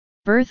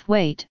Birth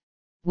weight,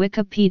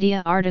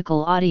 Wikipedia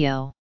article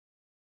audio.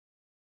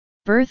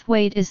 Birth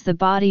weight is the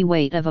body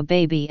weight of a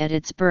baby at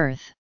its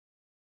birth.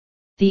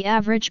 The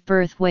average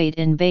birth weight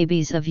in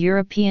babies of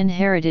European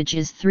heritage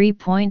is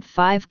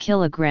 3.5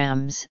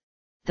 kilograms,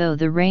 though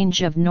the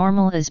range of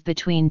normal is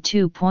between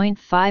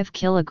 2.5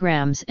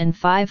 kilograms and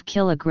 5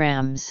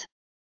 kilograms.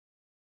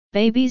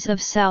 Babies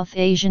of South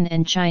Asian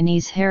and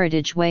Chinese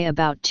heritage weigh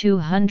about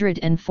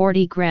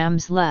 240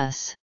 grams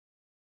less.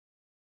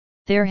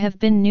 There have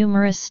been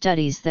numerous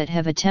studies that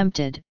have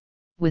attempted,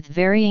 with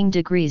varying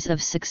degrees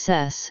of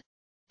success,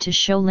 to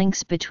show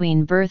links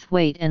between birth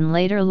weight and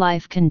later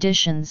life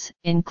conditions,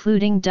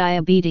 including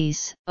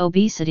diabetes,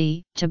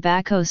 obesity,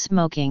 tobacco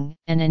smoking,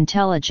 and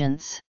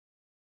intelligence.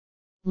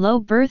 Low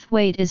birth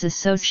weight is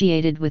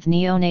associated with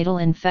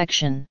neonatal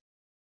infection.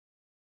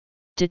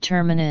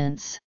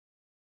 Determinants.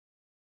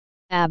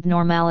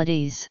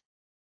 Abnormalities.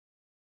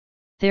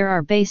 There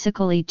are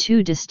basically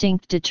two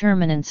distinct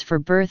determinants for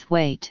birth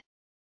weight.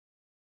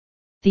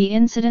 The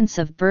incidence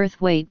of birth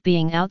weight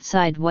being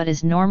outside what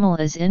is normal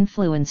is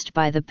influenced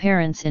by the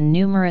parents in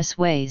numerous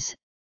ways,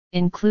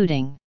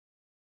 including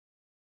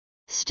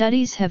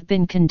studies have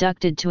been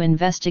conducted to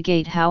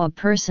investigate how a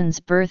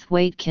person's birth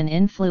weight can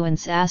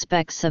influence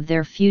aspects of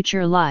their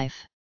future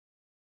life.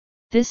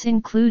 This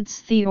includes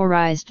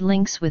theorized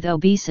links with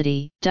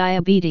obesity,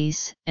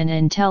 diabetes, and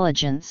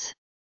intelligence.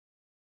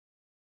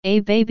 A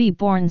baby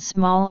born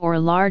small or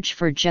large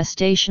for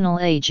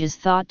gestational age is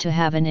thought to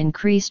have an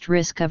increased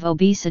risk of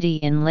obesity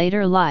in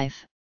later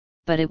life,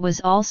 but it was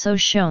also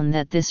shown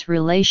that this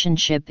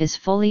relationship is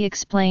fully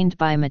explained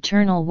by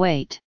maternal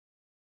weight.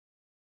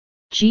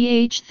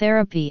 GH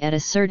therapy at a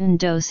certain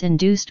dose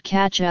induced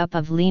catch-up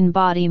of lean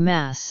body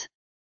mass.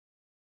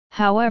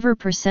 However,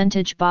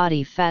 percentage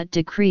body fat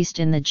decreased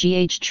in the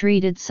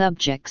GH-treated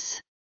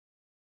subjects.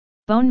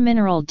 Bone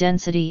mineral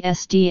density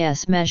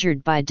SDS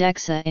measured by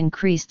DEXA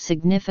increased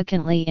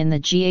significantly in the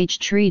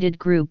GH-treated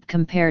group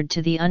compared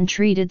to the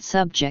untreated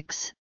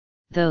subjects,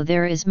 though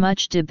there is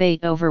much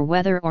debate over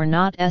whether or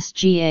not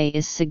SGA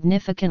is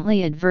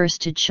significantly adverse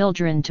to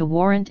children to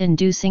warrant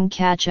inducing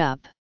catch-up.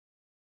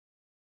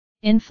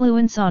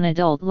 Influence on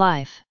adult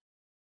life.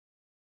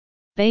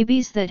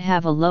 Babies that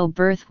have a low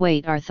birth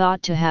weight are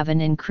thought to have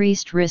an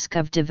increased risk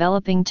of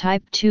developing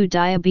type 2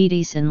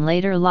 diabetes in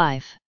later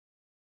life.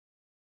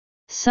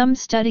 Some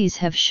studies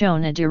have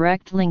shown a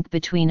direct link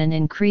between an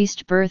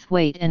increased birth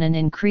weight and an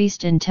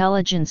increased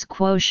intelligence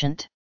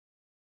quotient.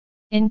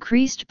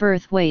 Increased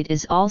birth weight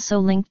is also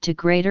linked to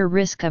greater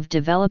risk of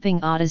developing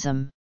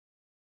autism.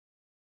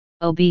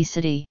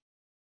 Obesity.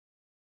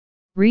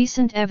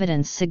 Recent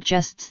evidence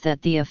suggests that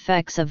the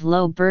effects of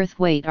low birth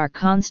weight are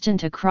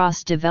constant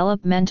across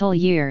developmental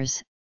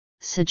years,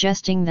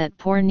 suggesting that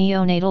poor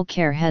neonatal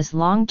care has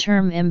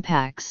long-term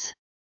impacts.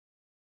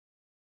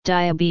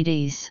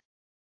 Diabetes.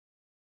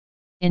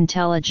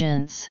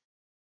 Intelligence.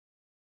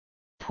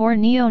 Poor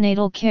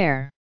neonatal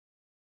care.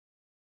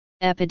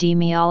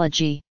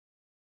 Epidemiology.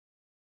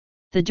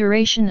 The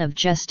duration of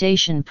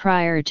gestation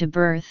prior to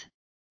birth,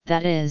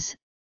 that is,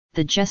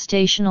 the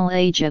gestational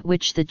age at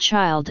which the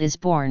child is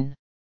born.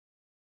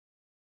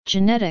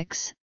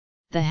 Genetics,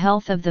 the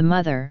health of the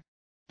mother,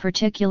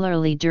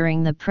 particularly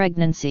during the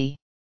pregnancy.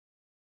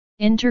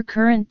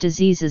 Intercurrent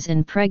diseases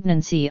in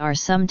pregnancy are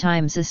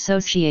sometimes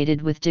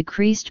associated with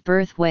decreased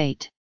birth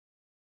weight.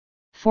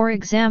 For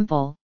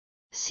example,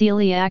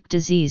 celiac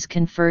disease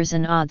confers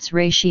an odds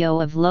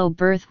ratio of low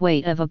birth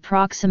weight of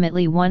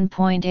approximately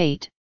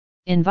 1.8.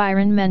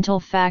 Environmental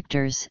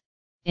factors,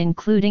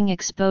 including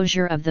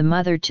exposure of the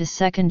mother to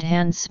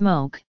secondhand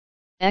smoke,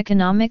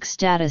 economic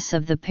status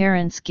of the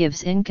parents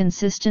gives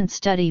inconsistent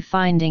study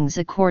findings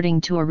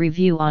according to a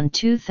review on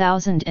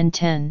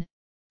 2010,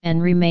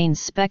 and remains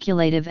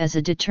speculative as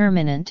a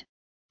determinant.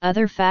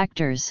 Other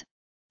factors,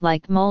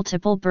 like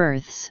multiple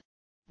births,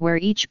 where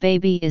each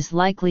baby is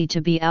likely to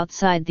be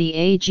outside the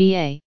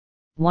AGA,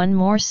 one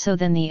more so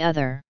than the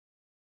other.